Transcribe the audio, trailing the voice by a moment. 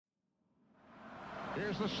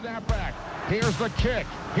Here's the snapback. Here's the kick.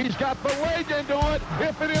 He's got the leg into it.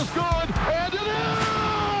 If it is good, and it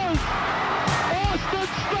is! Austin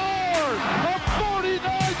Starr, a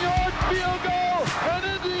 49-yard field goal, and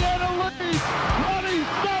Indiana leads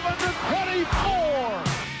 27-24.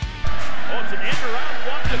 Oh, it's an end around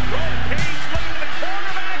one to throw. Page looking at the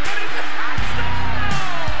quarterback, and it's a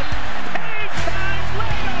touchdown! Page finds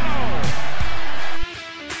Leno!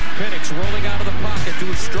 Penix rolling out of the pocket to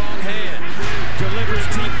a strong hand. Delivers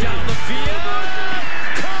deep down the field.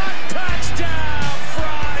 Caught, touchdown!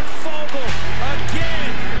 Fry Fogel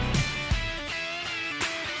again.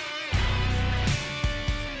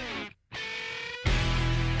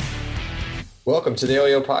 Welcome to the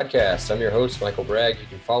OYO Podcast. I'm your host, Michael Bragg. You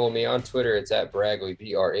can follow me on Twitter. It's at Bragley,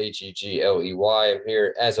 Bragggley. I'm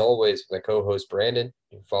here, as always, with my co-host, Brandon.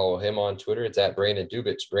 You can follow him on Twitter. It's at Brandon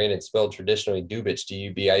Dubich. Brandon spelled traditionally Dubich,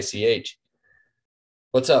 D-U-B-I-C-H.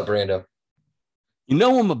 What's up, Brando? You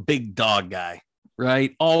know I'm a big dog guy,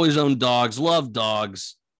 right? Always own dogs, love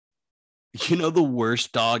dogs. You know the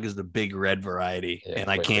worst dog is the big red variety, and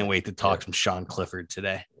I can't wait to talk some Sean Clifford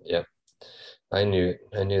today. Yeah, I knew it.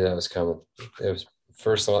 I knew that was coming. It was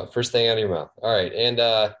first thing out of your mouth. All right,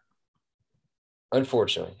 and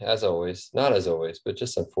unfortunately, as always, not as always, but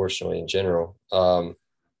just unfortunately in general,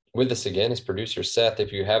 with us again is producer Seth.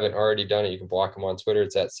 If you haven't already done it, you can block him on Twitter.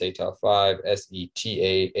 It's at Setah5,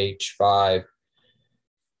 S-E-T-A-H-5.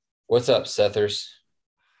 What's up, Sethers?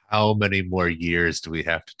 How many more years do we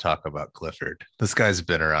have to talk about Clifford? This guy's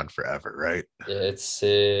been around forever, right? Yeah, it's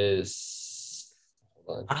his.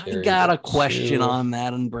 I got a question on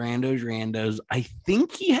that on Brando's Randos. I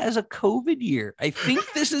think he has a COVID year. I think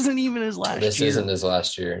this isn't even his last year. This isn't his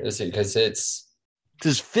last year. Because it's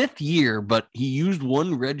his fifth year, but he used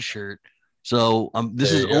one red shirt. So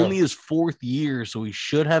this is only his fourth year, so he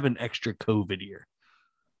should have an extra COVID year.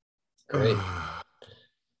 Great.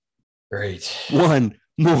 Great. One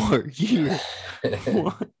more year.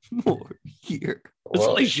 One more year. That's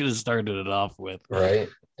what I should have started it off with. Right.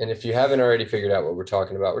 And if you haven't already figured out what we're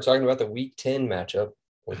talking about the Week 10 matchup,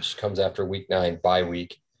 which comes after Week 9 bye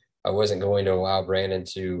week. I wasn't going to allow Brandon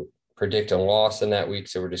to predict a loss in that week,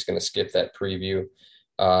 so we're just going to skip that preview.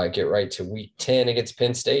 Get right to Week 10 against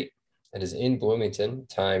Penn State. That is in Bloomington.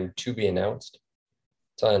 Time to be announced.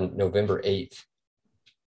 It's on November 8th.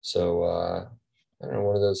 So, I don't know,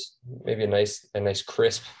 one of those, maybe a nice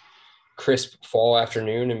crisp fall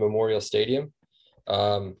afternoon in Memorial Stadium.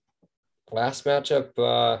 Last matchup,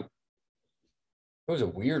 it was a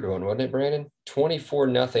weird one, wasn't it, Brandon?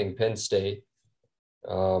 24-0 Penn State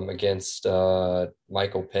against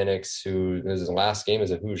Michael Penix, who was his last game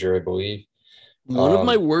as a Hoosier, I believe. One of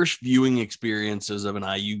my worst viewing experiences of an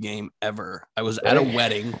IU game ever. I was at a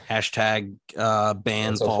wedding, hashtag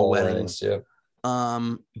ban fall weddings. Yeah.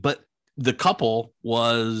 But the couple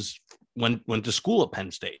went to school at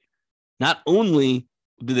Penn State. Not only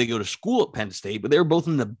did they go to school at Penn State, but they were both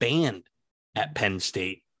in the band at Penn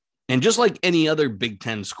State. And just like any other Big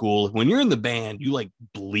Ten school, when you're in the band, you like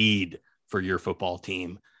bleed for your football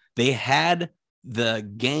team. They had the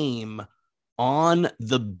game on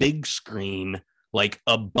the big screen, like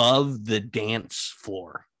above the dance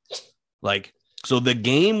floor. So the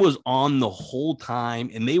game was on the whole time,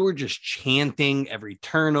 and they were just chanting every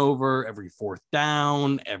turnover, every fourth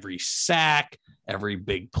down, every sack, every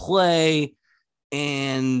big play.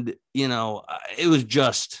 And, you know, it was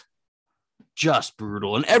just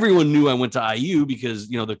brutal. And everyone knew I went to IU because,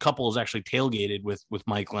 you know, the couple is actually tailgated with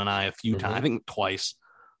Michael and I a few times, I think twice.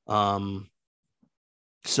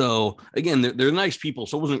 So again, they're nice people.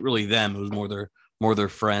 So it wasn't really them. It was more their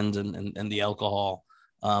friends and the alcohol.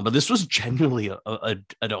 But this was genuinely a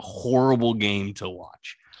horrible game to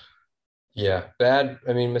watch. Yeah, bad.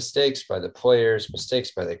 I mean, mistakes by the players,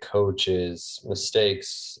 mistakes by the coaches,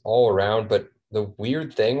 mistakes all around. But the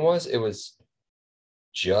weird thing was it was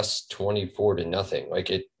just 24-0.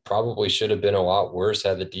 Like, it probably should have been a lot worse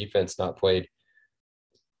had the defense not played.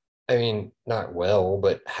 I mean, not well,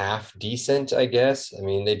 but half decent, I guess. I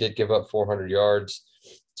mean, they did give up 400 yards,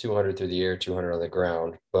 200 through the air, 200 on the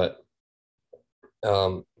ground. But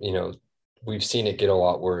you know, we've seen it get a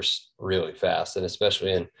lot worse really fast, and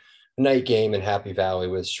especially in night game in Happy Valley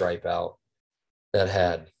with Stripe out that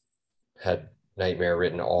had nightmare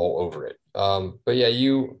written all over it. But yeah,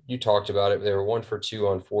 you talked about it. They were 1 for 2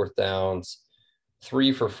 on fourth downs,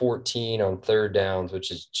 3 for 14 on third downs,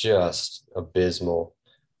 which is just abysmal,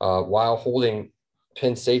 while holding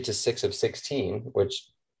Penn State to 6 of 16, which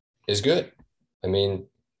is good. I mean,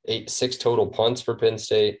 6 total punts for Penn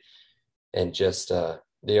State. And just the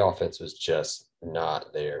offense was just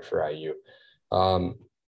not there for IU.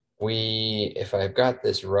 if I've got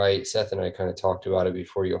this right, Seth and I kind of talked about it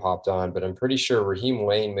before you hopped on, but I'm pretty sure Raheem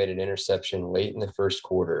Wayne made an interception late in the first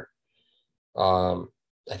quarter.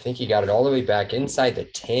 I think he got it all the way back inside the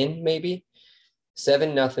 10, maybe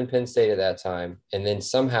 7-0 Penn State at that time. And then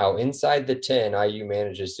somehow inside the 10, IU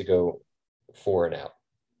manages to go 4 and out.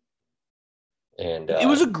 And it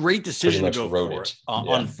was a great decision to go for it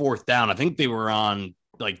on fourth down. I think they were on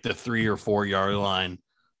like the 3 or 4 yard line.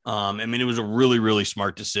 I mean, it was a really, really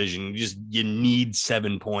smart decision. You need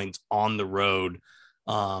 7 points on the road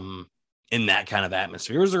in that kind of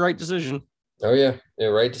atmosphere. It was the right decision. Oh, yeah.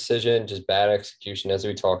 Right decision, just bad execution, as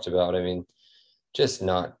we talked about. I mean, just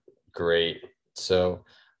not great. So,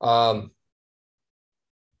 but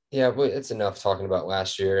it's enough talking about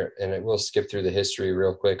last year, and we'll skip through the history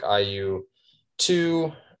real quick. IU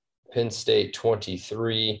 2, Penn State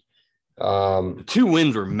 23. 2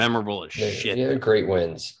 wins were memorable as shit. Yeah, great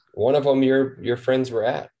wins. One of them your friends were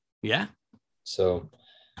at. Yeah. So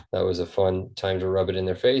that was a fun time to rub it in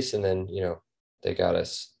their face. And then, they got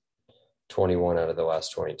us 21 out of the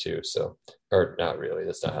last 22. So, or not really,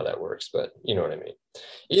 that's not how that works, but you know what I mean.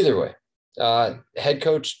 Either way, head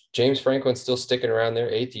coach James Franklin's still sticking around there,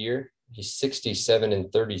 8th year. He's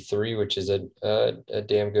 67-33, which is a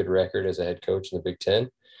damn good record as a head coach in the Big Ten.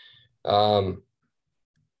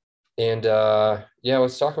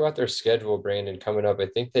 Let's talk about their schedule, Brandon, coming up. I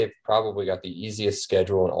think they've probably got the easiest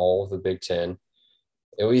schedule in all of the Big Ten,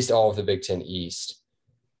 at least all of the Big Ten East.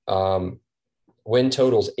 Win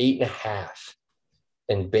totals 8.5.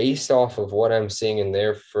 And based off of what I'm seeing in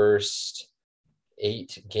their first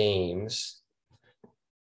 8 games,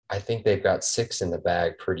 I think they've got 6 in the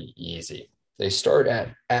bag pretty easy. They start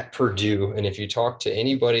at Purdue, and if you talk to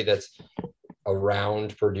anybody that's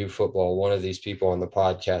around Purdue football, one of these people on the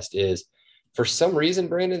podcast is, for some reason,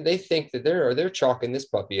 Brandon, they think that they're chalking this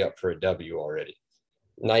puppy up for a W already.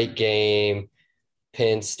 Night game,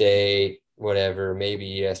 Penn State, whatever,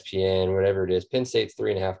 maybe ESPN, whatever it is. Penn State's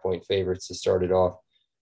 3.5-point favorites to start it off.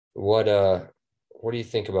 What do you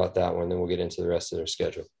think about that one? Then we'll get into the rest of their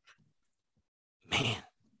schedule. Man,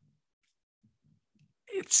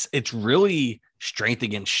 it's really strength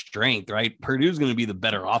against strength, right? Purdue's going to be the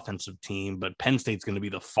better offensive team, but Penn State's going to be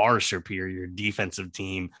the far superior defensive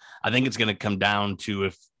team. I think it's going to come down to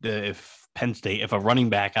if Penn State, if a running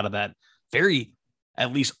back out of that very,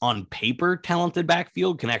 at least on paper, talented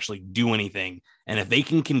backfield can actually do anything, and if they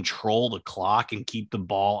can control the clock and keep the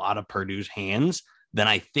ball out of Purdue's hands, then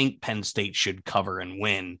I think Penn State should cover and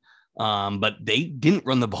win. But they didn't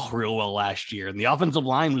run the ball real well last year, and the offensive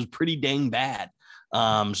line was pretty dang bad.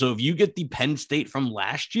 So if you get the Penn State from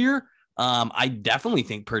last year, I definitely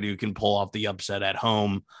think Purdue can pull off the upset at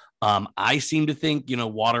home. I seem to think,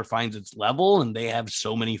 water finds its level, and they have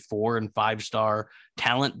so many 4- and 5-star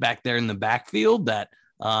talent back there in the backfield that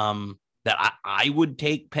I would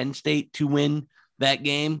take Penn State to win that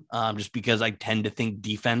game, just because I tend to think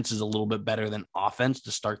defense is a little bit better than offense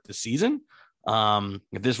to start the season.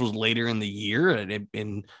 If this was later in the year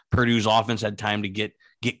and Purdue's offense had time to get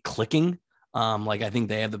clicking, I think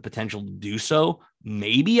they have the potential to do so,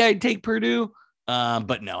 maybe I'd take Purdue.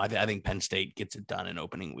 But no, I think Penn State gets it done in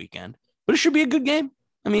opening weekend. But it should be a good game.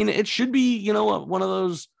 I mean, it should be, one of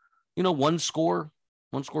those, one score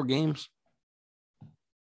games.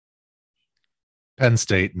 Penn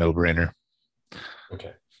State, no brainer.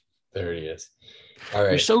 Okay, there he is. All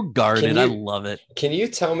right. You're so guarded. I love it. Can you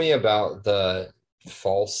tell me about the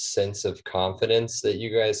false sense of confidence that you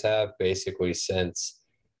guys have basically since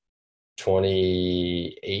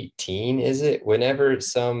 2018? Is it when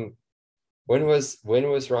was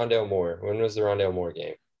Rondale Moore? When was the Rondale Moore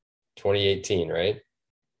game? 2018, right?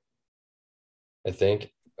 I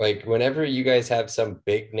think whenever you guys have some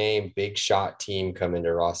big name, big shot team come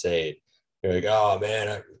into Ross-Ade, you're like, oh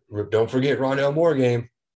man, don't forget Rondale Moore game.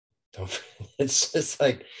 It's just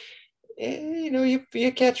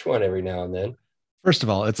you catch one every now and then. First of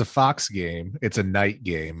all, it's a Fox game. It's a night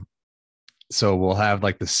game. So we'll have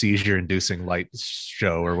the seizure-inducing light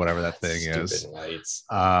show or whatever that thing is. Lights.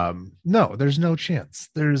 No, there's no chance.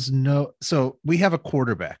 So we have a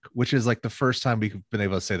quarterback, which is the first time we've been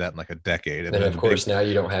able to say that in a decade. And then of course now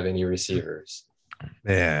you don't have any receivers.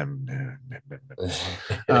 Yeah,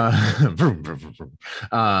 I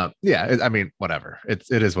mean, whatever. It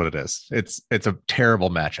is what it is. It's a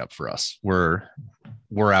terrible matchup for us. We're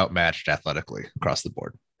outmatched athletically across the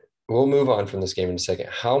board. We'll move on from this game in a second.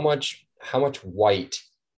 How much white,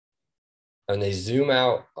 when they zoom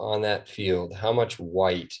out on that field, how much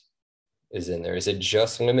white is in there? Is it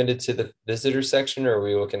just limited to the visitor section, or are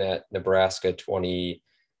we looking at Nebraska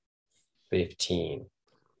 2015?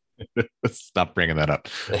 Stop bringing that up.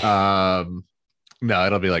 No,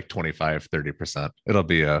 it'll be like 25, 30%. It'll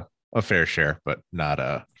be a fair share, but not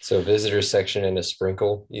a. So visitor section and a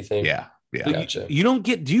sprinkle, you think? Yeah. Yeah. So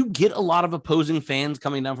Gotcha. do you get a lot of opposing fans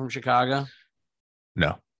coming down from Chicago?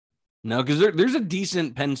 No. No, because there's a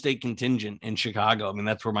decent Penn State contingent in Chicago. I mean,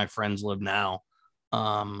 that's where my friends live now.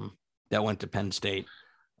 That went to Penn State.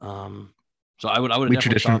 So I would have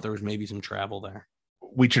definitely thought there was maybe some travel there.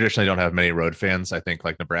 We traditionally don't have many road fans. I think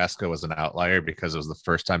like Nebraska was an outlier because it was the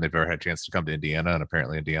first time they've ever had a chance to come to Indiana, and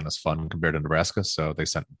apparently Indiana's fun compared to Nebraska, so they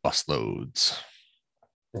sent busloads.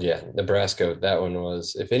 Yeah, Nebraska, that one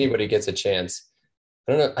was. If anybody gets a chance,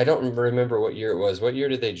 I don't know. I don't remember what year it was. What year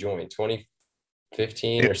did they join?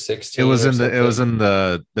 2015 or 16? It was in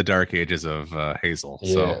the dark ages of Hazel.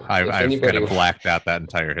 Yeah. So I've kind of blacked out that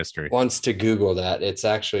entire history. Wants to Google that. It's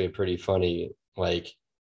actually a pretty funny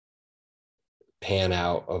pan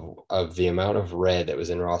out of the amount of red that was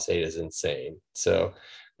in Ross 8 is insane. So,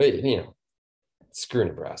 but screw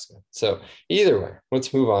Nebraska. So either way,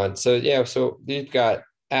 let's move on. So yeah, so they've got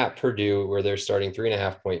at Purdue where they're starting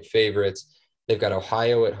 3.5-point favorites. They've got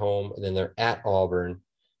Ohio at home, and then they're at Auburn,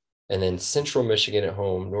 and then Central Michigan at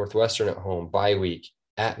home, Northwestern at home, bye week,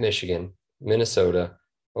 at Michigan, Minnesota,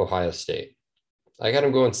 Ohio State. I got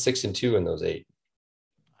them going 6-2 in those 8.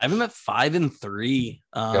 I have them at 5-3,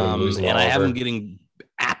 and I have them getting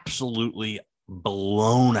absolutely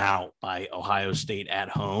blown out by Ohio State at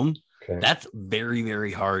home. Okay. That's very,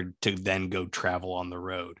 very hard to then go travel on the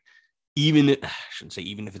road. I shouldn't say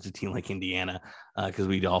even if it's a team like Indiana, because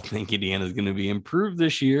we all think Indiana is going to be improved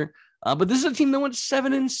this year. But this is a team that went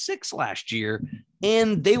 7-6 last year,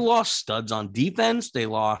 and they lost studs on defense. They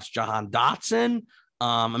lost Jahan Dotson.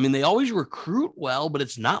 I mean, they always recruit well, but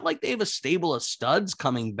it's not like they have a stable of studs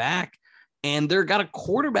coming back. And they've got a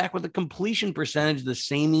quarterback with a completion percentage the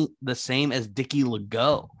same as Dickie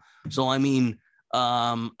Legault. So, I mean,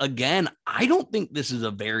 again, I don't think this is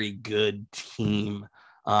a very good team.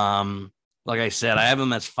 Like I said, I have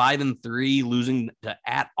them as 5-3, losing to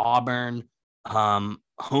at Auburn,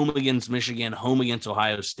 home against Michigan, home against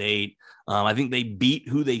Ohio State. I think they beat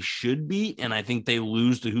who they should beat, and I think they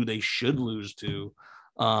lose to who they should lose to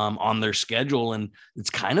on their schedule. And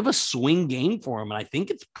it's kind of a swing game for them. And I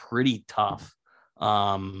think it's pretty tough,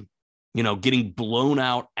 getting blown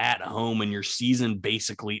out at home and your season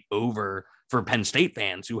basically over for Penn State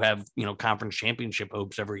fans who have, conference championship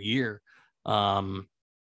hopes every year.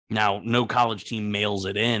 Now, no college team mails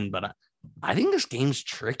it in, but I think this game's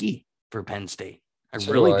tricky for Penn State. I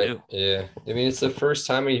really do. Yeah. I mean, it's the first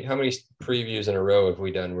time. How many previews in a row have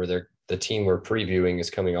we done where the team we're previewing is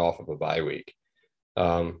coming off of a bye week?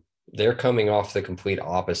 They're coming off the complete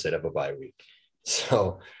opposite of a bye week.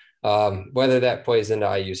 So whether that plays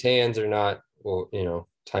into IU's hands or not, well,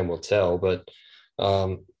 time will tell. But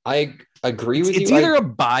I agree with you. It's either a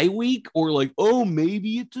bye week or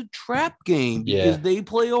maybe it's a trap game because they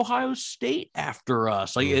play Ohio State after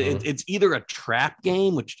us. It's either a trap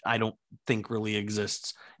game, which I don't think really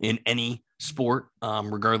exists in any sport,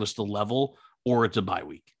 regardless of the level, or it's a bye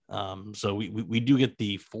week. So we do get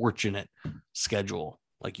the fortunate schedule,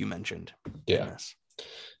 like you mentioned. Yeah. Yes.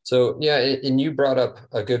 So yeah, and you brought up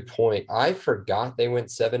a good point. I forgot they went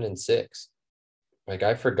 7-6.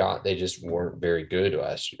 I forgot they just weren't very good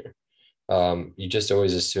last year. You just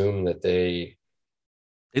always assume that they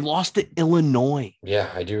lost to Illinois. Yeah,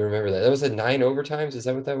 I do remember that. That was 9 overtimes. Is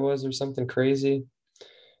that what that was, or something crazy?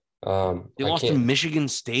 They lost to Michigan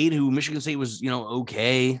State, who Michigan State was,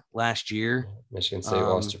 okay last year. Michigan State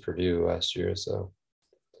lost to Purdue last year, so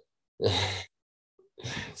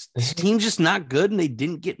this team's just not good, and they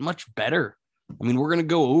didn't get much better. I mean, we're gonna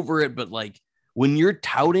go over it, but when you're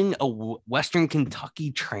touting a Western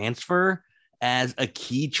Kentucky transfer as a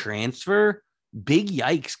key transfer, big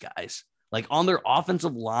yikes, guys. On their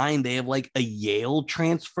offensive line, they have a Yale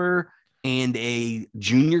transfer and a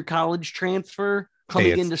junior college transfer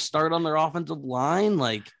coming in to start on their offensive line.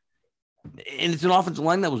 And it's an offensive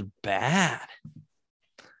line that was bad.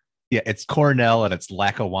 Yeah, it's Cornell and it's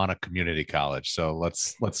Lackawanna Community College. So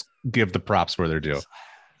let's give the props where they're due.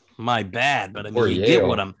 My bad, but I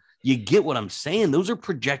mean, you get what I'm saying. Those are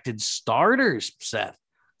projected starters, Seth.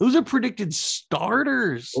 Those are predicted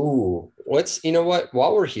starters. Ooh, you know what?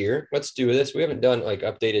 While we're here, let's do this. We haven't done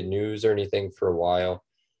updated news or anything for a while.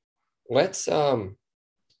 Let's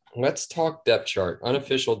talk depth chart.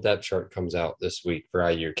 Unofficial depth chart comes out this week for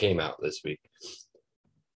IU. Came out this week.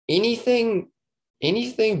 Anything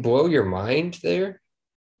blow your mind there?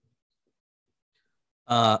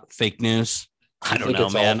 Fake news. I don't know,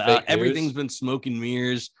 man. Everything's been smoke and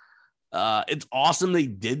mirrors. It's awesome they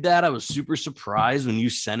did that. I was super surprised when you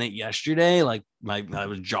sent it yesterday. My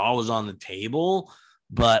jaw was on the table.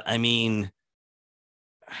 But I mean,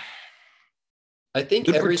 I think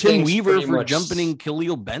Good for Tim everything's Weaver pretty for much jumping in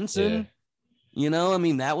Khalil Benson. Yeah. You know, I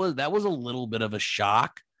mean, that was a little bit of a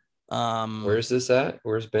shock. Where's this at?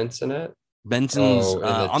 Where's Benson at? Benson's In the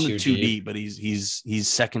on the two two deep. deep, but he's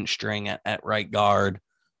second string at right guard.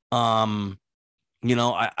 You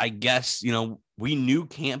know, I guess, you know, we knew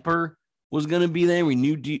Camper was going to be there. We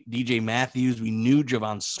knew DJ Matthews. We knew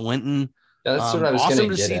Javon Swinton. Yeah, that's what I was awesome going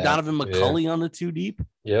to get see at. Donovan McCulley on the two deep.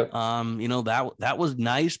 Yep. You know, that was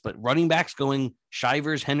nice, but running backs going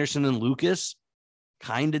Shivers, Henderson, and Lucas,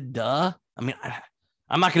 kind of duh. I mean,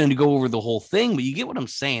 I'm not going to go over the whole thing, but you get what I'm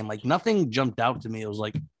saying. Like, nothing jumped out to me. It was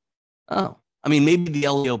like, oh, I mean, maybe the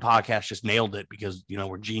LEO podcast just nailed it because, you know,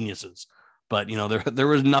 we're geniuses. But, you know, there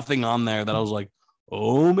was nothing on there that I was like,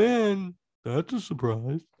 oh, man, that's a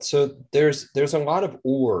surprise. So there's a lot of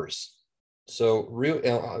oars. So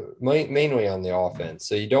mainly on the offense.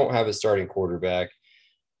 So you don't have a starting quarterback.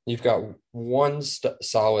 You've got one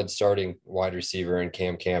solid starting wide receiver in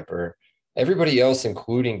Cam Camper. Everybody else,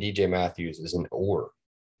 including DJ Matthews, is an or.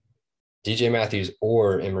 DJ Matthews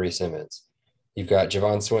or Emory Simmons. You've got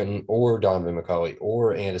Javon Swinton or Donovan McCulley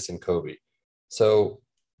or Anderson Kobe. So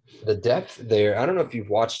the depth there, I don't know if you've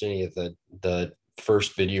watched any of the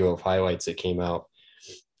first video of highlights that came out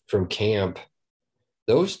from camp.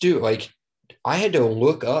 Those like, I had to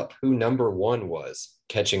look up who number one was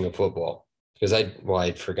catching a football because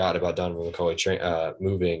I forgot about Donovan McCulley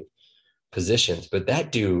moving positions, but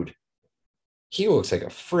that dude, he looks like a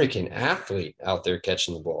freaking athlete out there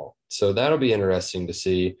catching the ball. So that'll be interesting to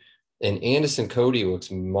see. And Anderson Cody looks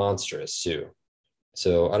monstrous too.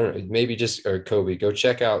 So I don't know, maybe or Kobe, go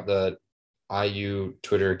check out the IU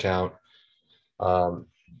Twitter account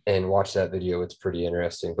and watch that video. It's pretty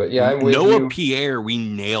interesting. But yeah, I'm with Noah you. Pierre, we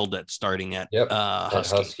nailed it starting at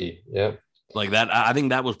Husky. Yep. Like that, I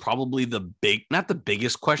think that was probably not the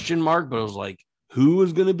biggest question mark, but it was like, who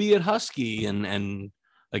is going to be at Husky? And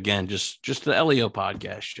again, just the LEO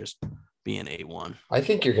podcast, just being A1. I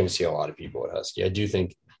think you're going to see a lot of people at Husky. I do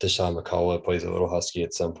think Deshaun McCullough plays a little Husky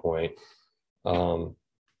at some point.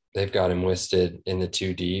 They've got him listed in the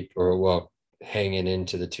two deep hanging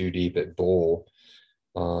into the two deep at Bowl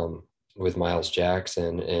with Miles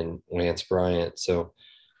Jackson and Lance Bryant. So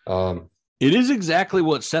it is exactly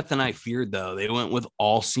what Seth and I feared, though. They went with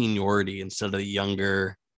all seniority instead of the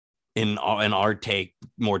younger, in our take,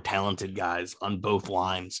 more talented guys on both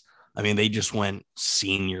lines. I mean, they just went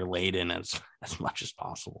senior laden as much as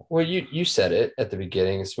possible. Well, you said it at the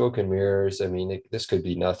beginning, smoke and mirrors. I mean, this could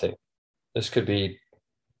be nothing. This could be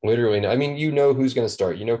literally, I mean, you know who's going to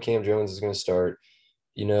start. You know Cam Jones is going to start.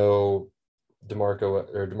 You know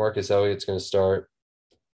DeMarcus Elliott's going to start.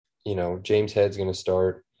 You know, James Head's going to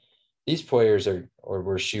start. These players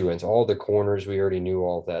were shoo-ins. All the corners, we already knew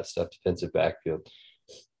all of that stuff, defensive backfield.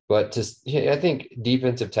 But I think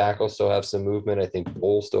defensive tackle still have some movement. I think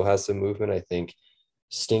Bull still has some movement. I think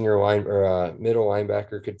Stinger middle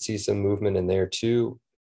linebacker could see some movement in there too.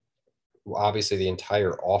 Obviously, the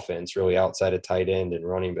entire offense, really outside of tight end and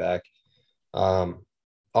running back.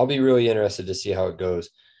 I'll be really interested to see how it goes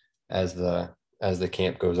as the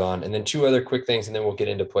camp goes on. And then two other quick things, and then we'll get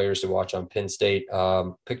into players to watch on Penn State.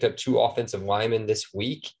 Picked up 2 offensive linemen this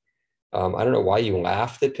week. I don't know why you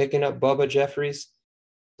laughed at picking up Bubba Jeffries.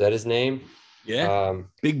 Is that his name? Yeah.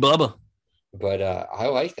 Big Bubba. But I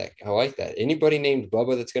like that. Anybody named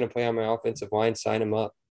Bubba that's going to play on my offensive line, sign him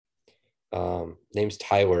up. Name's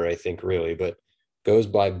Tyler, I think, really, but goes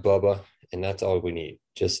by Bubba, and that's all we need.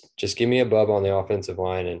 Just give me a Bubba on the offensive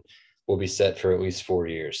line, and we'll be set for at least 4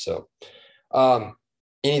 years. So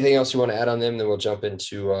anything else you want to add on them? Then we'll jump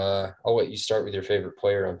into I'll let you start with your favorite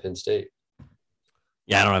player on Penn State.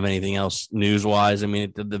 Yeah, I don't have anything else news-wise. I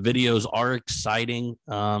mean, the videos are exciting.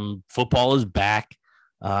 Football is back.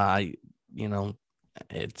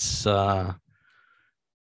 It's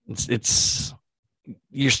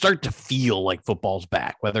you start to feel like football's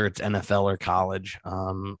back, whether it's NFL or college.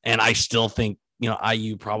 And I still think,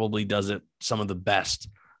 IU probably does it some of the best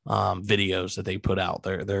videos that they put out.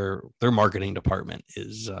 Their marketing department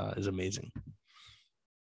is amazing.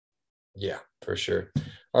 Yeah, for sure.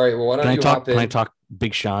 All right. Well, why don't Can I talk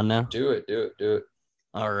Big Sean now? Do it.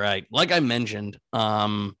 All right. Like I mentioned,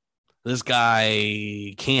 this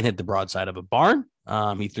guy can't hit the broadside of a barn.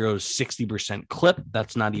 He throws 60% clip.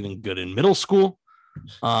 That's not even good in middle school.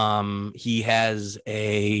 He has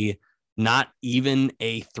not even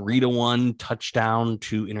a 3-to-1 touchdown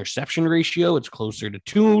to interception ratio. It's closer to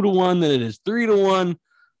 2-to-1 than it is 3-to-1.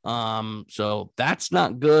 So that's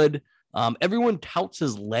not good. Everyone touts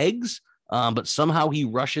his legs, but somehow he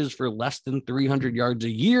rushes for less than 300 yards a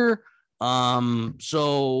year.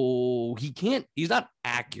 So he's not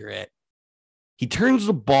accurate. He turns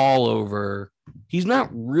the ball over He's not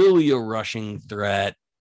really a rushing threat.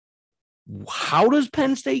 How does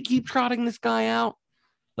Penn State keep trotting this guy out?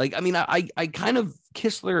 Like, I mean, I kind of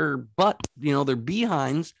kissed their butt, their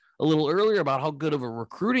behinds a little earlier about how good of a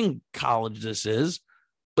recruiting college this is,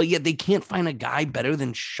 but yet they can't find a guy better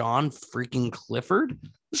than Sean freaking Clifford.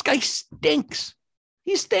 This guy stinks.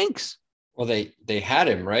 He stinks. Well, they had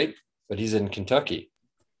him, right? But he's in Kentucky.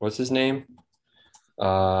 What's his name?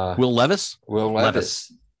 Will Levis? Will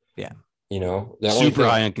Levis. Yeah. Super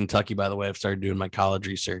high on Kentucky, by the way. I've started doing my college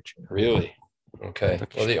research. Really? Okay.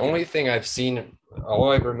 Well, the only thing I've seen,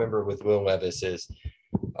 all I remember with Will Levis is,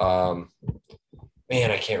 man,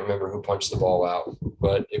 I can't remember who punched the ball out,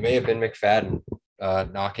 but it may have been McFadden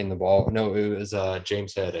knocking the ball. No, it was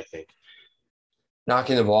James Head, I think,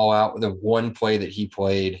 knocking the ball out. The one play that he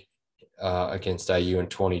played against IU in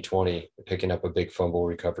 2020, picking up a big fumble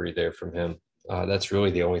recovery there from him. That's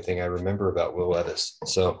really the only thing I remember about Will Levis.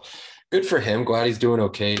 So good for him. Glad he's doing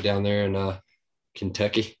okay down there in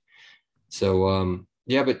Kentucky. So,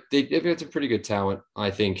 yeah, but they've got some pretty good talent,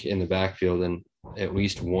 I think, in the backfield and at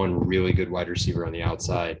least one really good wide receiver on the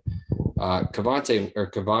outside. Kevon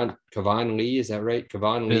Lee, is that right?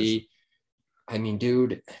 Kevon Lee. I mean,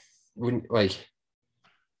 dude, you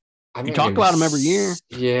talk about him every year.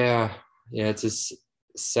 Yeah. Yeah. It's his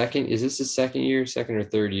second. Is this his second or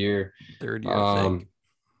third year? Third year, I think.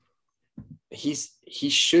 He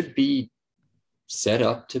should be set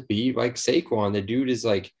up to be like Saquon. The dude is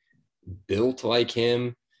like built like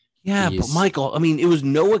him. Yeah, but Michael, I mean, it was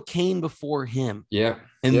Noah Kane before him. Yeah.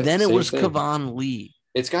 And then it was thing. Kevon Lee.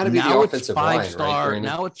 It's got to be the offensive line, right?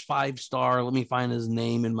 Now it's 5-star. Let me find his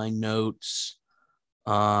name in my notes.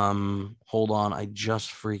 Hold on. I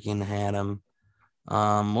just freaking had him.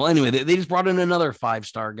 Well, anyway, they just brought in another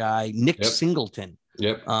 5-star guy, Nick Singleton.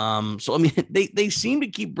 Yep. So, I mean, they seem to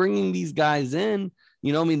keep bringing these guys in.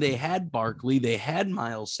 I mean, they had Barkley, they had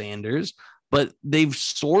Miles Sanders, but they've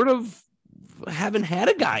sort of haven't had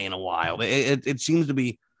a guy in a while. It seems to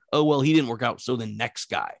be, oh, well, he didn't work out, so the next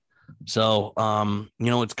guy. So,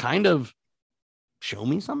 it's kind of show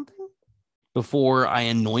me something before I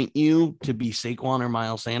anoint you to be Saquon or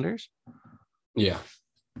Miles Sanders. Yeah.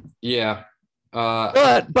 Yeah.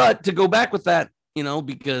 But to go back with that,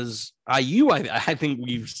 because IU, I think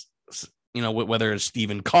we've, whether it's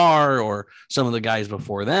Stephen Carr or some of the guys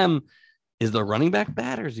before them, is the running back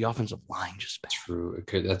bad or is the offensive line just bad? True.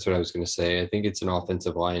 That's what I was going to say. I think it's an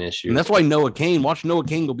offensive line issue. And that's why watch Noah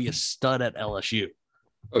Kane go be a stud at LSU.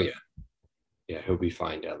 Oh, yeah. Yeah, he'll be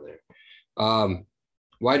fine down there.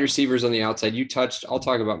 Wide receivers on the outside. I'll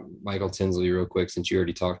talk about Michael Tinsley real quick since you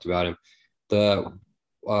already talked about him. The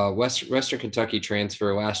Western Kentucky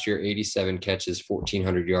transfer last year, 87 catches,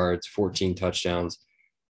 1,400 yards, 14 touchdowns.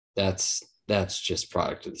 That's just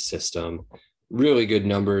product of the system. Really good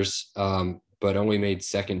numbers, but only made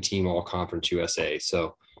second team all conference USA.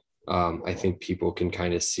 So I think people can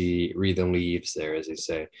kind of read the leaves there, as they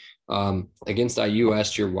say. Against IU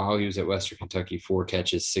last year, while he was at Western Kentucky, 4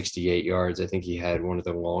 catches, 68 yards. I think he had one of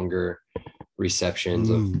the longer receptions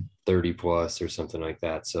of 30 plus or something like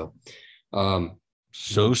that. So,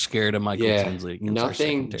 so scared of Michael Tinsley.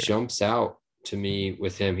 Nothing jumps out to me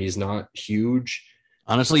with him. He's not huge.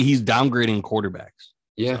 Honestly, he's downgrading quarterbacks.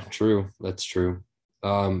 Yeah, true. That's true.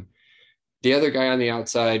 The other guy on the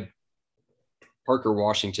outside, Parker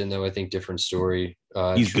Washington, though, I think different story.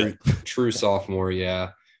 He's good. True sophomore,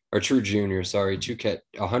 yeah. Or true junior, sorry.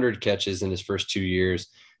 100 catches in his first 2 years.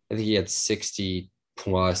 I think he had 60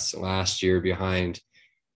 plus last year behind.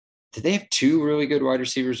 Did they have 2 really good wide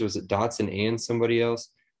receivers? Was it Dotson and somebody else?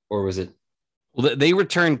 Or was it? Well, they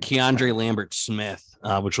returned Keandre Lambert-Smith,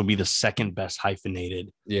 which will be the second best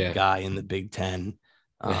hyphenated guy in the Big Ten.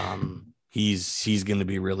 He's going to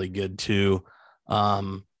be really good too.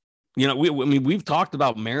 We've talked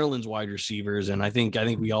about Maryland's wide receivers, and I think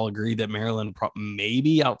we all agree that Maryland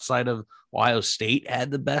maybe outside of Ohio State had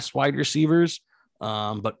the best wide receivers.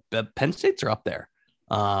 But Penn State's are up there.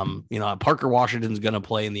 Parker Washington's going to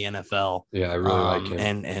play in the NFL. Yeah, I really like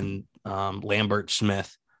him. And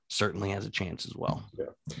Lambert-Smith certainly has a chance as well. Yeah.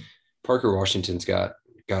 Parker Washington's got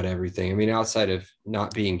everything. I mean, outside of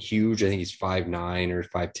not being huge, I think he's 5'9" or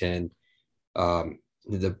 5'10".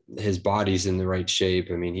 His body's in the right shape.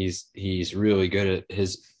 I mean, he's really good at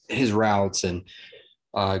his routes and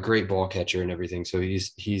great ball catcher and everything. So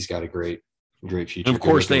he's got a great future. And of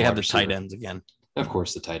course, they have the tight ends again. Of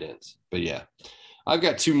course, the tight ends. But yeah, I've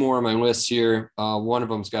got 2 more on my list here. One of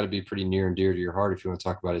them's got to be pretty near and dear to your heart if you want to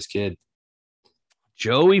talk about his kid.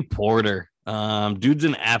 Joey Porter. Dude's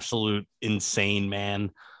an absolute insane man.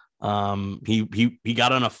 He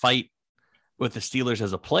got in a fight with the Steelers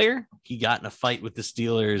as a player. He got in a fight with the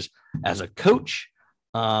Steelers as a coach.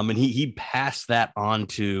 And he passed that on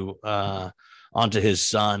to his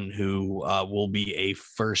son, who will be a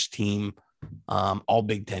first team all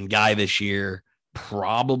Big Ten guy this year,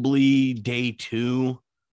 probably day 2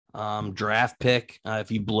 draft pick. If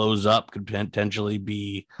he blows up, could potentially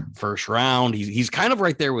be first round. He's kind of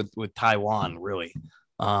right there with Taiwan, really.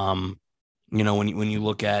 When you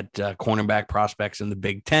look at cornerback prospects in the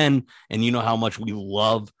Big Ten, and you know how much we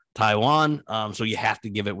love Taiwan, so you have to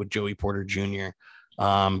give it with Joey Porter Jr.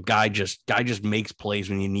 Guy just makes plays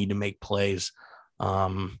when you need to make plays.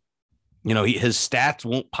 His stats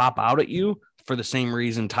won't pop out at you for the same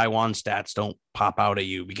reason Taiwan stats don't pop out at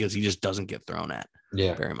you, because he just doesn't get thrown at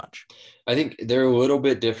very much. I think they're a little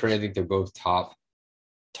bit different. I think they're both top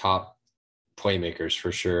playmakers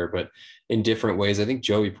for sure, but in different ways. I think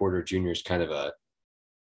Joey Porter Jr. is kind of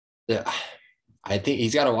I think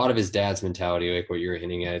he's got a lot of his dad's mentality, like what you're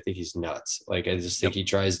hinting at. I think he's nuts. Like, I just think he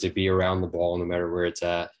tries to be around the ball no matter where it's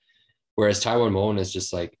at. Whereas Taiwan Mullen is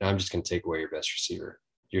just like, no, I'm just going to take away your best receiver.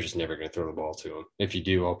 You're just never going to throw the ball to him. If you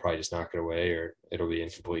do, I'll probably just knock it away or it'll be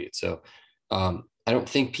incomplete. So I don't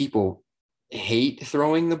think people hate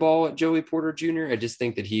throwing the ball at Joey Porter Jr. I just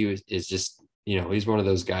think that he is just, he's one of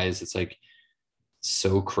those guys that's like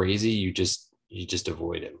so crazy. You just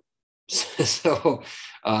avoid him. So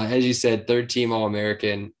as you said, 3rd team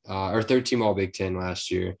All-American or 3rd team All Big Ten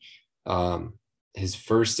last year. His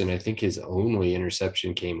first and I think his only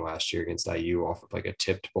interception came last year against IU off of like a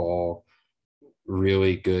tipped ball.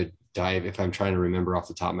 Really good dive. If I'm trying to remember off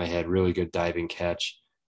the top of my head, really good diving catch.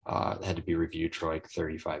 Had to be reviewed for like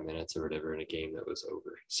 35 minutes or whatever in a game that was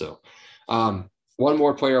over. So one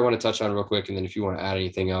more player I want to touch on real quick. And then if you want to add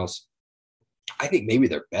anything else, I think maybe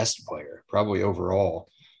their best player, probably overall,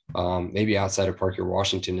 maybe outside of Parker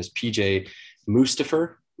Washington, is PJ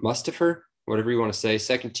Mustipher, whatever you want to say.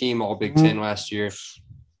 2nd team All Big Ten last year.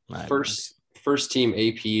 First team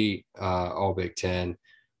AP All Big Ten.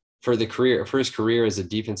 For his career as a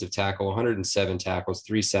defensive tackle, 107 tackles,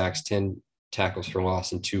 3 sacks, 10 tackles for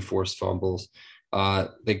loss, and 2 forced fumbles.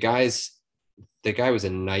 The guy was a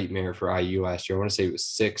nightmare for IU last year. I want to say it was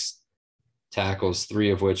 6 tackles,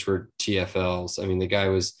 3 of which were TFLs. I mean, the guy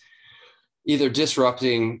was either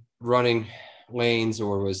disrupting running lanes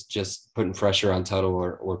or was just putting pressure on Tuttle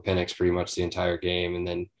or Penix pretty much the entire game, and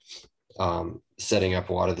then setting up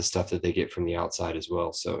a lot of the stuff that they get from the outside as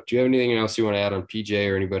well. So do you have anything else you want to add on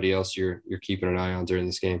PJ or anybody else you're keeping an eye on during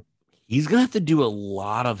this game? He's going to have to do a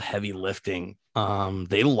lot of heavy lifting.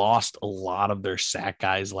 They lost a lot of their sack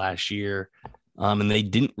guys last year, and they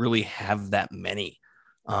didn't really have that many.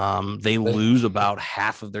 They lose about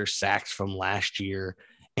half of their sacks from last year,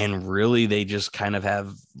 and really they just kind of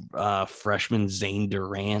have freshman Zane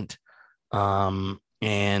Durant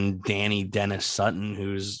and Danny Dennis Sutton,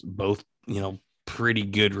 who's both, pretty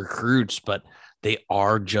good recruits, but they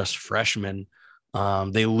are just freshmen.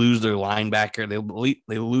 They lose their linebacker.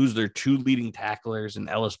 They lose their 2 leading tacklers in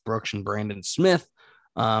Ellis Brooks and Brandon Smith.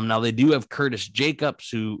 Now they do have Curtis Jacobs,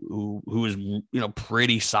 who is,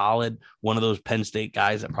 pretty solid. One of those Penn State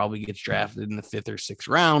guys that probably gets drafted in the 5th or 6th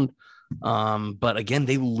round. But again,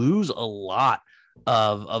 they lose a lot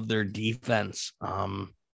of their defense.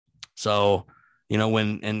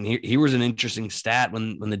 Here was an interesting stat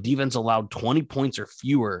when the defense allowed 20 points or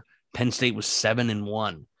fewer, Penn State was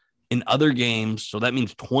 7-1. In other games, so that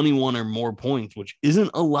means 21 or more points, which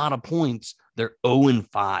isn't a lot of points, they're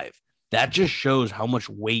 0-5. That just shows how much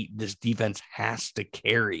weight this defense has to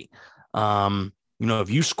carry. If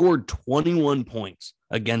you scored 21 points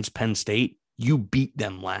against Penn State, you beat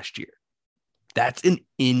them last year. That's an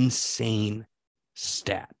insane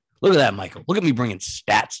stat. Look at that, Michael. Look at me bringing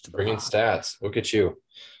stats to bringing stats. Look at you.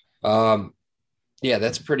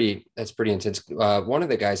 That's pretty intense. One of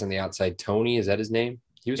the guys on the outside, Tony, is that his name?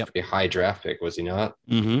 He was a pretty high draft pick, was he not?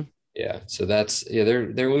 Mm-hmm. Yeah. So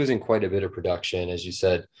they're losing quite a bit of production, as you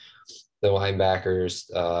said. The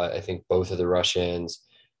linebackers, I think both of the Russians.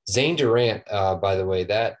 Zane Durant, by the way,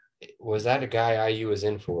 that a guy IU was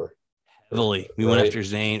in for? Heavily. We went after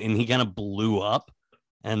Zane, and he kind of blew up,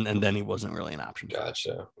 and then he wasn't really an option.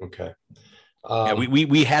 Gotcha. Okay.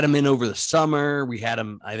 We had him in over the summer. We had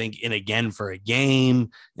him, I think, in again for a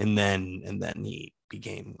game, and then he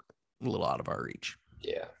became a little out of our reach.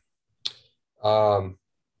 Yeah.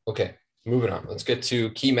 Okay. Moving on. Let's get to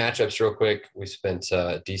key matchups real quick. We spent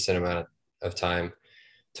a decent amount of time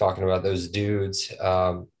talking about those dudes.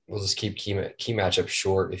 We'll just keep key matchups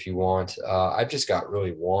short if you want. I've just got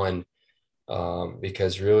really one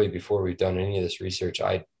because really before we've done any of this research,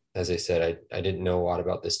 as I said, I didn't know a lot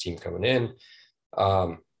about this team coming in.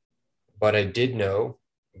 But I did know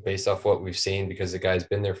based off what we've seen, because the guy's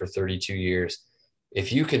been there for 32 years.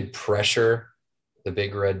 If you can pressure the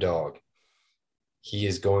big red dog, he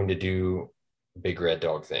is going to do big red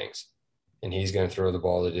dog things, and he's going to throw the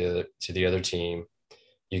ball to the other team.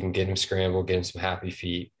 You can get him scrambled, get him some happy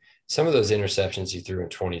feet. Some of those interceptions he threw in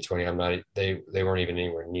 2020, they weren't even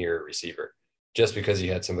anywhere near a receiver, just because he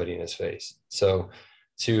had somebody in his face. So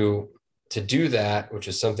to do that, which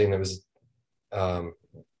is something that was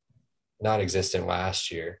non-existent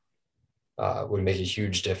last year, would make a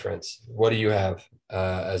huge difference. What do you have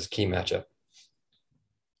as a key matchup?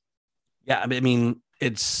 Yeah, I mean,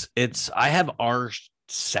 I have our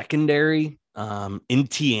secondary.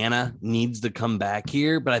 Indiana needs to come back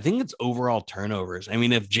here, but I think it's overall turnovers. I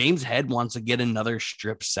mean, if James Head wants to get another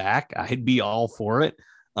strip sack, I'd be all for it.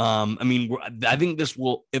 I mean, I think if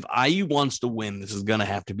IU wants to win, this is going to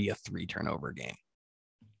have to be a 3 turnover game.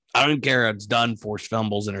 I don't care. It's done. Forced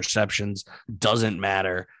fumbles, interceptions, doesn't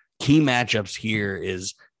matter. Key matchups here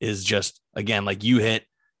is just, again, like you hit,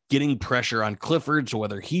 getting pressure on Clifford. So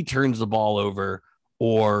whether he turns the ball over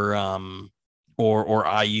or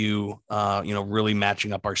IU, really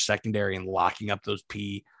matching up our secondary and locking up those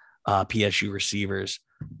PSU receivers.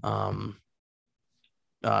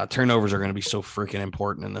 Turnovers are going to be so freaking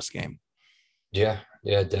important in this game. Yeah,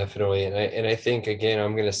 definitely. And I think, again,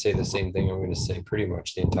 I'm going to say the same thing I'm going to say pretty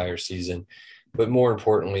much the entire season, but more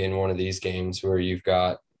importantly, in one of these games where you've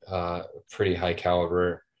got pretty high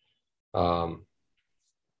caliber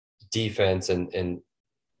defense and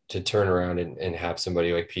to turn around and have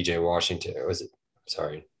somebody like PJ Washington, to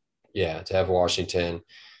have Washington.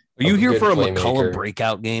 Are you here for a McCullough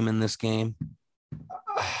breakout game in this game?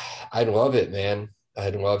 I'd love it, man.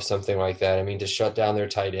 I'd love something like that. I mean, to shut down their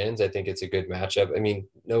tight ends, I think it's a good matchup. I mean,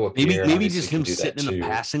 Noah Pierre, maybe just him sitting in the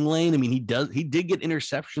passing lane. I mean, he did get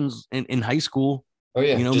interceptions in high school. Oh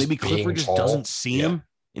yeah, maybe Clifford just doesn't see him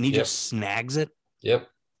and he just snags it. Yep.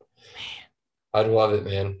 Man. I'd love it,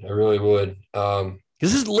 man. I really would.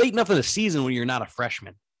 This is late enough in the season when you're not a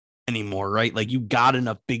freshman anymore, right? Like, you got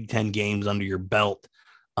enough Big Ten games under your belt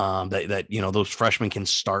that those freshmen can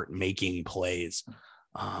start making plays.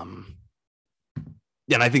 And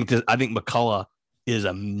I think McCullough is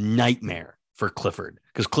a nightmare for Clifford,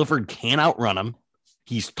 because Clifford can outrun him.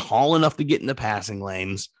 He's tall enough to get in the passing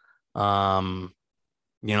lanes. I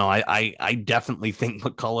definitely think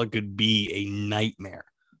McCullough could be a nightmare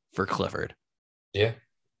for Clifford. Yeah,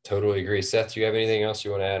 totally agree. Seth, do you have anything else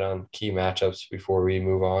you want to add on key matchups before we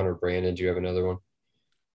move on? Or Brandon, do you have another one?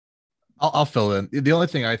 I'll fill in. The only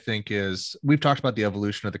thing I think is, we've talked about the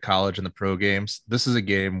evolution of the college and the pro games. This is a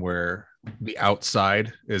game where the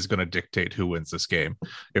outside is going to dictate who wins this game.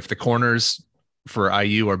 If the corners for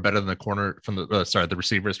IU are better than the corner from the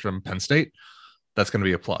receivers from Penn State, that's going to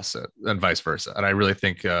be a plus, and vice versa. And I really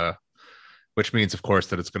think, which means, of course,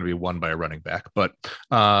 that it's going to be won by a running back. But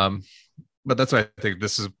that's why I think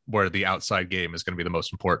this is where the outside game is going to be the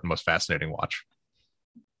most important, most fascinating watch.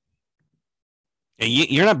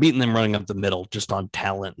 You're not beating them running up the middle just on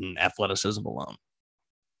talent and athleticism alone.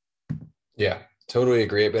 Yeah, totally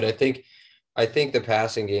agree. But I think the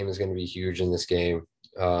passing game is going to be huge in this game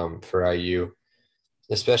for IU,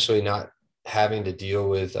 especially not having to deal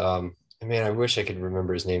with I wish I could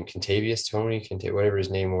remember his name. Contavious Tony, whatever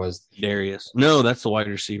his name was. Darius. No, that's the wide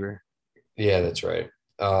receiver. Yeah, that's right.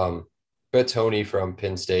 But Tony from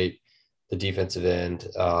Penn State, the defensive end,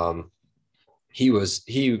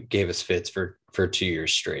 he gave us fits for 2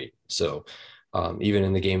 years straight. So even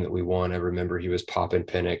in the game that we won, I remember he was popping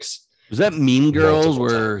Penix. Was that Mean Girls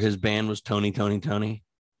where his band was Tony? But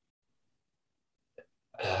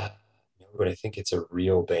I think it's a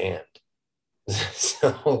real band.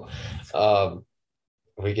 So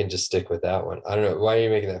we can just stick with that one. I don't know. Why are you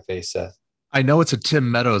making that face, Seth? I know it's a Tim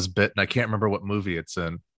Meadows bit, and I can't remember what movie it's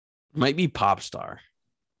in. Might be Pop Star.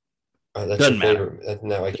 That's doesn't matter. Isn't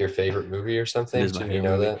that like your favorite movie or something? Did you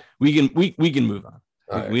know that? We can move on.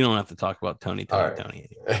 We don't have to talk about Tony.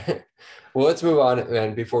 Well, let's move on.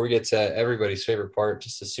 And before we get to everybody's favorite part,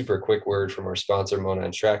 just a super quick word from our sponsor,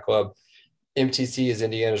 Monon Track Club. MTC is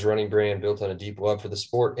Indiana's running brand built on a deep love for the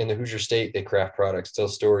sport. In the Hoosier State, they craft products, tell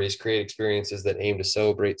stories, create experiences that aim to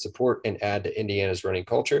celebrate, support, and add to Indiana's running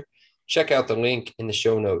culture. Check out the link in the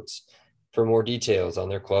show notes for more details on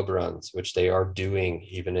their club runs, which they are doing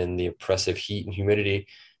even in the oppressive heat and humidity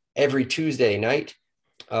every Tuesday night.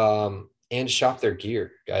 And shop their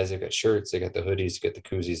gear, guys. They've got shirts, they got the hoodies, they got the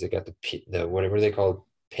koozies, they got the whatever they call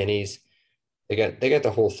pennies. They got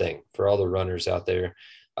the whole thing for all the runners out there.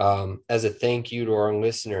 As a thank you to our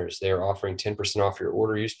listeners, they are offering 10% off your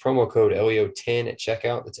order. Use promo code LEO10 at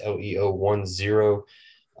checkout. That's LEO10.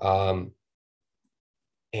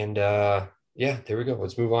 Yeah, there we go.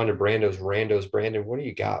 Let's move on to Brando's randos. Brandon, what do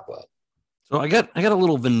you got, bud? So I got a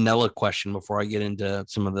little vanilla question before I get into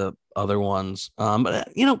some of the other ones. But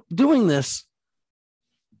doing this,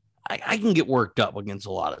 I can get worked up against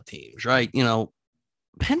a lot of teams, right?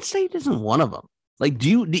 Penn State isn't one of them. Like,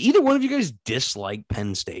 do either one of you guys dislike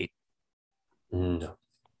Penn State? No.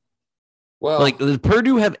 Well, Like, does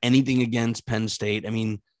Purdue have anything against Penn State? I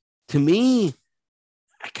mean, to me,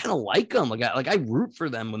 I kind of like them. I root for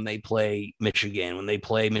them when they play Michigan, when they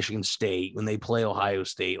play Michigan State, when they play Ohio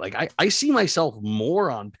State. Like, I see myself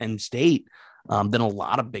more on Penn State than a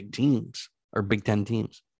lot of big teams or Big Ten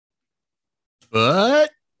teams.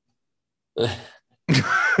 But No,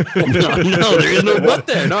 there is no but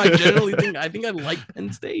there. No, I think I like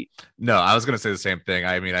Penn State. no, I was going to say the same thing.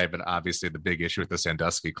 I mean, I've been obviously the big issue with the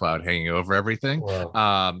Sandusky cloud hanging over everything,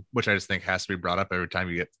 wow. which I just think has to be brought up every time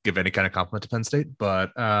you give any kind of compliment to Penn State.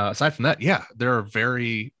 But aside from that, yeah, they're a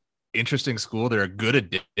very interesting school. They're a good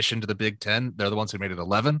addition to the Big Ten. They're the ones who made it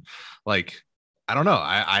 11. Like, I don't know.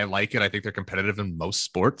 I like it. I think they're competitive in most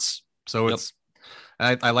sports. So Yep. it's.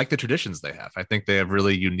 I like the traditions they have. I think they have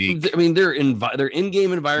really unique. I mean, their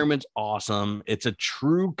in-game environment's awesome. It's a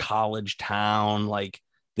true college town. Like,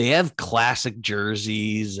 they have classic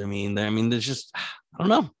jerseys. There's just, I don't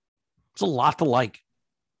know. It's a lot to like.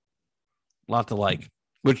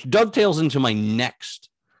 Which dovetails into my next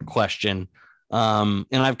question. And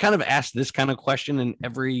I've kind of asked this kind of question in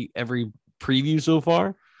every preview so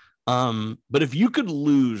far. But if you could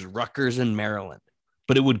lose Rutgers and Maryland,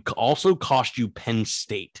 but it would also cost you Penn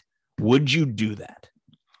State, would you do that?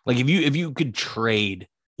 Like, if you could trade,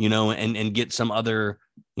 and get some other,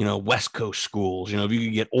 West Coast schools, if you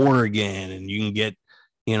could get Oregon and you can get,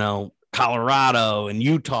 Colorado and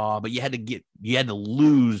Utah, but you had to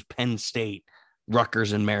lose Penn State,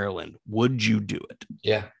 Rutgers, and Maryland, would you do it?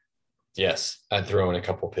 Yeah. Yes. I'd throw in a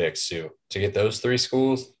couple picks too. To get those three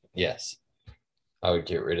schools, yes. I would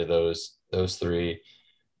get rid of those three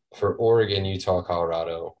for Oregon, Utah,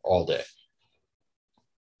 Colorado all day.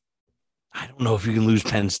 I don't know if you can lose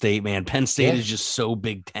Penn State, man. Penn State Yeah. is just so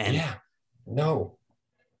Big Ten. Yeah. No,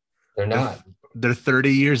 they're not. They're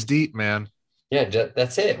 30 years deep, man. Yeah,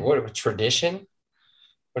 that's it. What a tradition.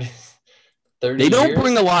 What 30 They don't years?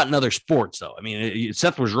 bring a lot in other sports, though. I mean,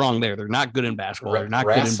 Seth was wrong there. They're not good in basketball. They're not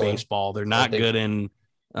good in Wrestling. baseball. They're not They- good in.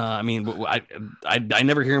 I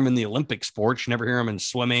never hear them in the Olympic sports. You never hear them in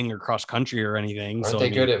swimming or cross country or anything. Aren't they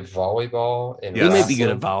good at volleyball and Yes. They may be good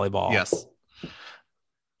at wrestling? volleyball. Yes.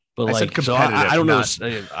 But I said so I competitive, don't know.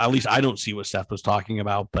 not- At least I don't see what Seth was talking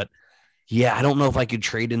about. But yeah, I don't know if I could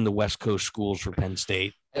trade in the West Coast schools for Penn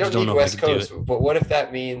State. I just don't need know if I West could do Coast, but what if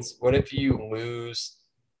that means, what if you lose,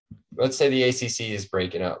 let's say the ACC is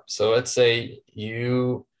breaking up. So let's say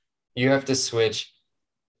you have to switch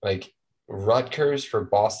like Rutgers for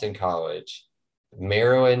Boston College,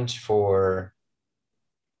 Maryland for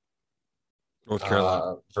North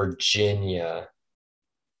Carolina. Virginia,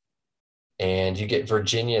 and you get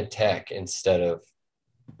Virginia Tech instead of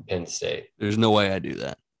Penn State. There's no way I do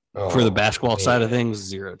that. Oh, For the basketball man. side of things,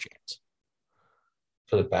 zero chance.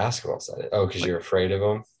 For the basketball side. Oh, because you're afraid of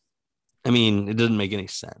them? I mean, it doesn't make any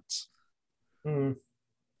sense. Hmm.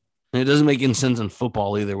 And it doesn't make any sense in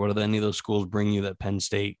football either. What do any of those schools bring you that Penn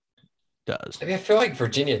State does? I mean, I feel like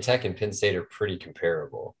Virginia Tech and Penn State are pretty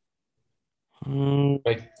comparable.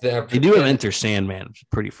 Like They do have Enter Sandman, which is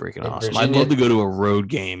pretty freaking And awesome. Virginia- I'd love to go to a road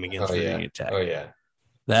game against Oh, yeah. Virginia Tech. Oh, yeah.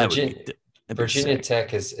 That Virginia- would be, that'd be Virginia sick.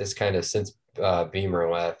 Tech is kind of, since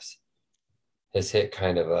Beamer left, has hit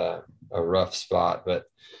kind of a rough spot, but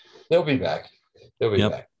they'll be back. They'll be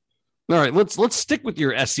Yep. back. All right, let's stick with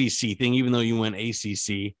your SEC thing, even though you went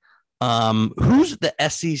ACC. Who's the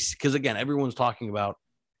SEC? Because again, everyone's talking about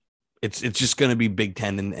it's just going to be Big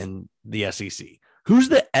Ten and the SEC. Who's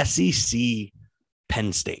the SEC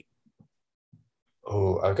Penn State?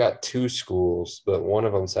 Oh, I've got two schools, but one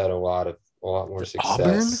of them's had a lot more success.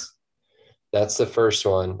 Auburn? That's the first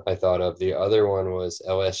one I thought of. The other one was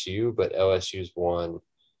LSU, but LSU's won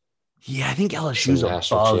Yeah, I think some LSU's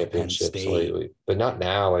national above Penn championships State. lately, but not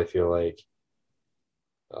now. I feel like,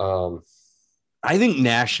 I think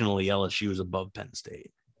nationally LSU is above Penn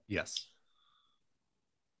State. Yes.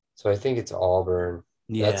 so I think it's Auburn.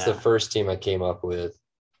 Yeah, That's the first team I came up with.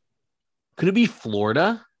 could it be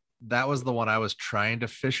Florida? That was the one I was trying to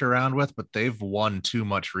fish around with, but they've won too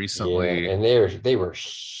much recently. Yeah, and they were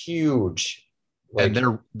huge. Like,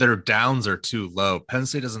 and their downs are too low. Penn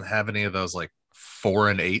State doesn't have any of those like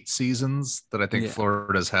 4-8 seasons that I think Yeah.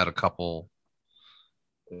 Florida's had a couple.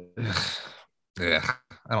 Yeah,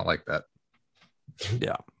 I don't like that.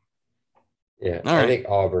 yeah, All I right. think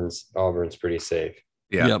Auburn's pretty safe.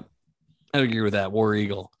 Yeah. Yep. I agree with that. War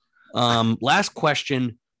Eagle. Last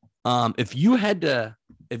question. If you had to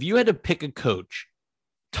pick a coach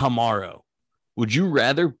tomorrow, would you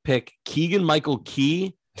rather pick Keegan-Michael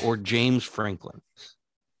Key or James Franklin?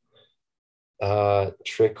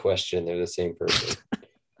 Trick question. They're the same person.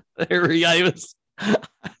 I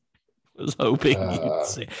was hoping you'd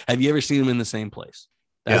say. Have you ever seen them in the same place?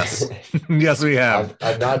 Yes. Yes, we have.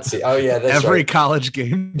 I've not seen. Oh yeah, that's every right. college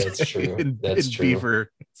game. That's true. In True.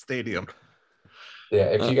 Beaver Stadium. Yeah,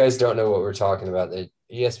 if you guys don't know what we're talking about, the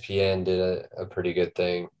ESPN did a pretty good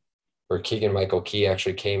thing where Keegan-Michael Key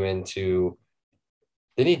actually came into.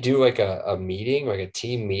 Didn't he do like a meeting, like a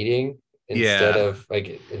team meeting, instead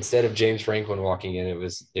of James Franklin walking in? It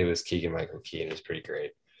was Keegan-Michael Key, and it was pretty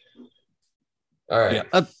great. All right,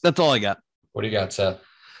 yeah, that's all I got. What do you got, Seth?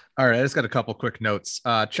 All right, I just got a couple quick notes.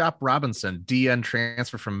 Chop Robinson, DN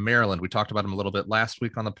transfer from Maryland. We talked about him a little bit last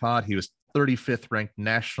week on the pod. He was 35th ranked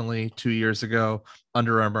nationally 2 years ago,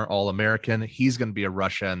 Under Armour All-American. He's going to be a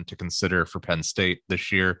rush end to consider for Penn State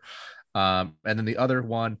this year. And then the other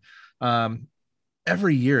one,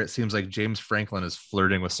 every year it seems like James Franklin is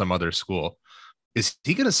flirting with some other school. Is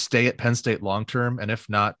he going to stay at Penn State long-term? And if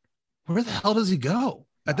not, where the hell does he go?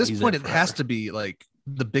 At this point, it has to be like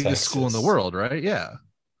the biggest Texas. School in the world, right? Yeah.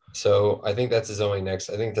 So I think that's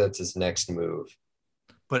his next move.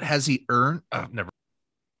 But has he earned? Never.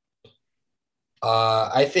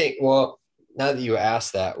 I think, well, now that you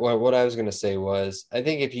asked that, what I was going to say was, I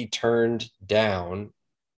think if he turned down,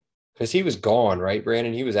 because he was gone, right,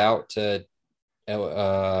 Brandon? He was out to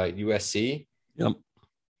USC. Yep.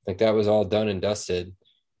 Like that was all done and dusted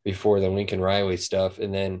before the Lincoln Riley stuff.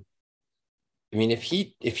 And then, I mean, if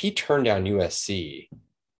he turned down USC,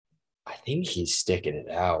 I think he's sticking it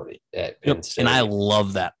out at Penn State. And I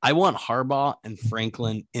love that. I want Harbaugh and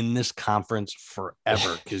Franklin in this conference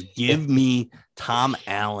forever because give me Tom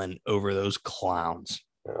Allen over those clowns.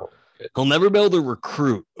 Oh, he'll never be able to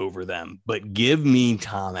recruit over them, but give me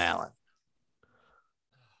Tom Allen.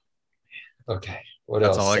 Okay. What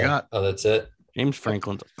else? That's all I got. Oh, that's it? James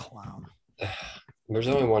Franklin's a clown. There's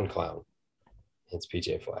only one clown. It's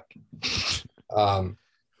PJ Fleck.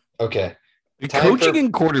 Okay. Coaching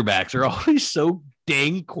and quarterbacks are always so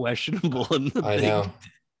dang questionable in the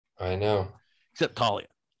I know. Except Talia.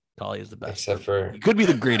 Talia is the best. Except for he could be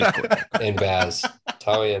the greatest quarterback. And Baz.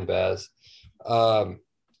 Talia and Baz. All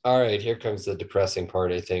right, here comes the depressing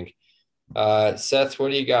part, I think. Seth,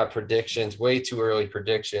 what do you got? Predictions? Way too early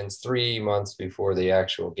predictions. 3 months before the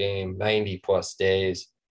actual game, 90 plus days.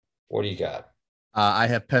 What do you got? I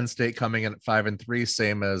have Penn State coming in at 5-3,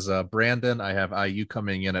 same as Brandon. I have IU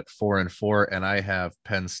coming in at 4-4, and I have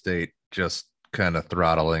Penn State just kind of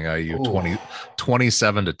throttling IU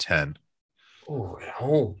 27-10. Oh, at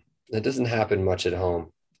home. That doesn't happen much at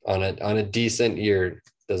home. On a decent year, it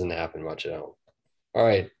doesn't happen much at home. All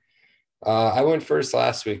right. I went first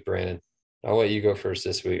last week, Brandon. I'll let you go first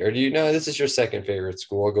this week. Or do you know this is your second favorite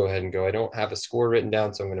school? I'll go ahead and go. I don't have a score written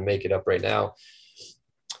down, so I'm going to make it up right now.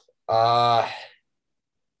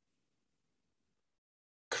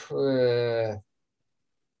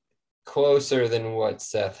 Closer than what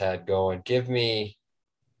Seth had going. Give me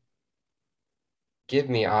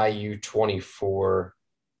IU 24,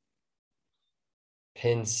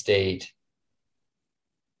 Penn State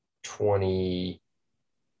 26,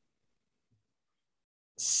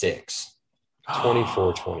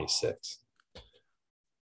 24-26.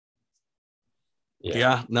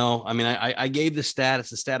 Yeah, no, I mean, I gave the stat. It's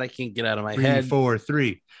the stat I can't get out of my head.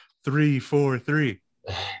 3-4-3. 3-4-3.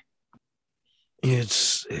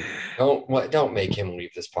 It's don't make him leave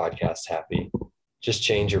this podcast happy. Just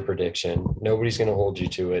change your prediction. Nobody's going to hold you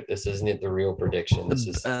to it. This isn't the real prediction. This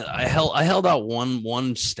is. I held out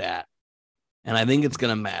one stat, and I think it's going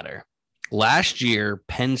to matter. Last year,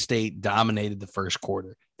 Penn State dominated the first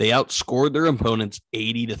quarter. They outscored their opponents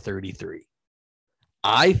 80-33.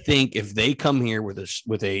 I think if they come here with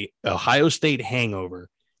a Ohio State hangover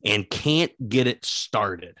and can't get it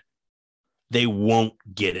started, they won't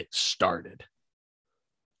get it started.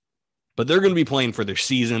 But they're going to be playing for their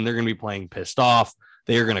season. They're going to be playing pissed off.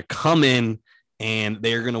 They are going to come in and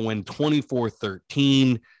they're going to win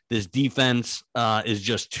 24-13. This defense is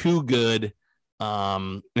just too good.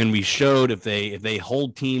 And we showed if they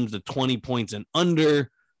hold teams to 20 points and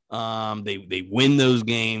under, they win those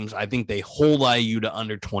games. I think they hold IU to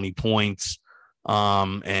under 20 points.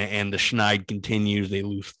 And the Schneid continues. They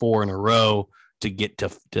lose 4 in a row to get to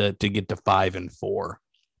 5-4.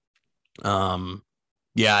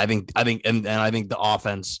 Yeah, I think the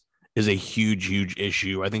offense is a huge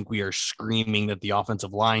issue. I think we are screaming that the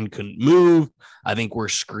offensive line couldn't move. I think we're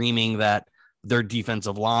screaming that their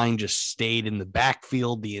defensive line just stayed in the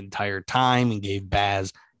backfield the entire time and gave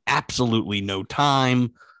Baz absolutely no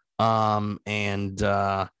time. And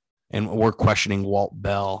we're questioning Walt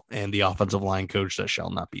Bell and the offensive line coach that shall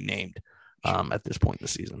not be named at this point in the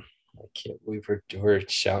season. I can't believe we're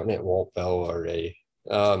shouting at Walt Bell already.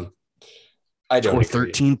 I don't score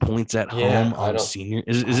 13 points at home on senior.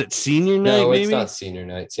 Is it senior night? No, maybe? It's not senior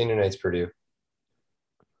night. Senior night's Purdue.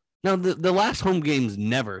 No, the last home game's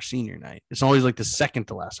never senior night. It's always like the second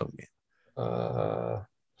to last home game. I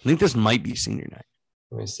think this might be senior night.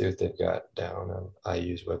 Let me see what they've got down on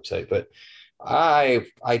IU's website. But I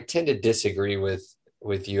tend to disagree with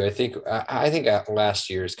you. I think last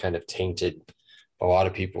year's kind of tainted a lot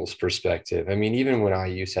of people's perspective. I mean, even when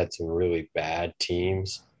IU's had some really bad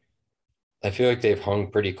teams, I feel like they've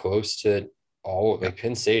hung pretty close to all, like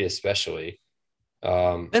Penn State especially.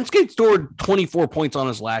 Penn State scored 24 points on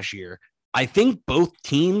us last year. I think both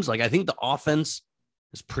teams, I think the offense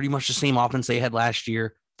is pretty much the same offense they had last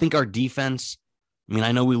year. I think our defense,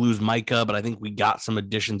 I know we lose Micah, but I think we got some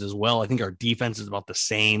additions as well. I think our defense is about the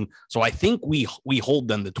same. So I think we hold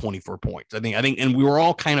them to 24 points. I think, and we were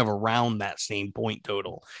all kind of around that same point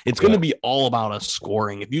total. It's going to be all about us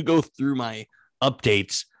scoring. If you go through my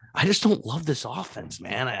updates, I just don't love this offense,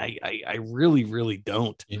 man. I really, really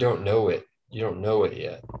don't. You don't know it. You don't know it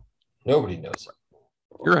yet. Nobody knows it.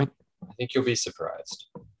 You're right. I think you'll be surprised.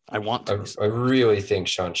 I want to. I really think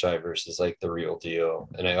Sean Shivers is like the real deal.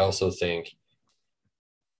 And I also think,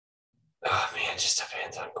 it just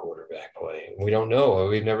depends on quarterback play. We don't know.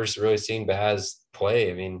 We've never really seen Baz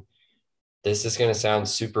play. This is going to sound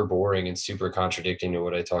super boring and super contradicting to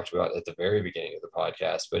what I talked about at the very beginning of the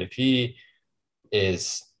podcast. But if he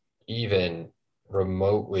is even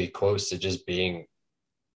remotely close to just being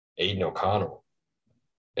Aiden O'Connell,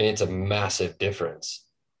 and it's a massive difference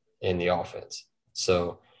in the offense.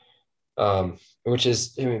 So, which is,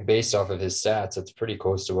 based off of his stats, it's pretty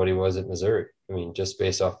close to what he was at Missouri. Just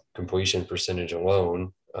based off completion percentage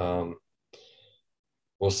alone,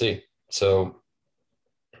 we'll see. So,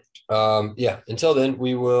 until then,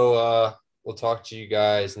 we'll talk to you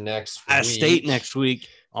guys next week. State next week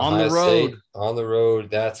on Ohio the road. State, on the road.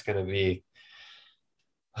 That's going to be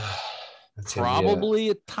probably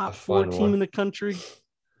a top 4 team in the country.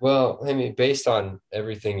 Well, based on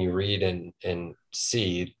everything you read and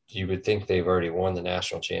see, you would think they've already won the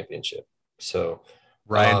national championship. So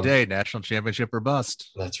Ryan Day, national championship or bust.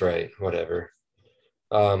 That's right. Whatever.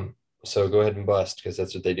 So go ahead and bust, because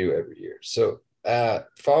that's what they do every year. So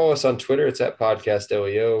follow us on Twitter. It's at Podcast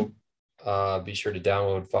LEO. Be sure to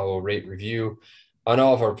download, follow, rate, review on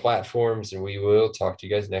all of our platforms, and we will talk to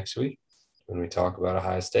you guys next week when we talk about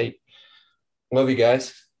Ohio State. Love you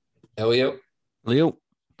guys. Elio. Elio.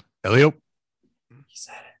 He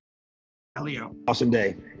said it. Elio. Awesome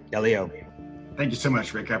day. Elio. Thank you so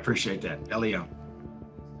much, Rick. I appreciate that. Elio.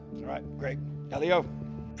 All right, great. Elio.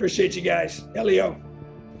 Appreciate you guys. Elio.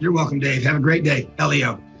 You're welcome, Dave. Have a great day.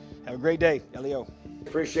 Elio. Have a great day. Elio.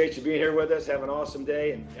 Appreciate you being here with us. Have an awesome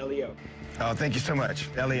day. And Elio. Oh, thank you so much.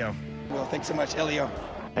 Elio. Well, thanks so much, Elio.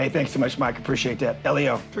 Hey, thanks so much, Mike. Appreciate that.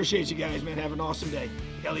 Elio. Appreciate you guys, man. Have an awesome day.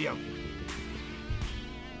 Elio.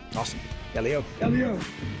 Awesome. Elio. Elio.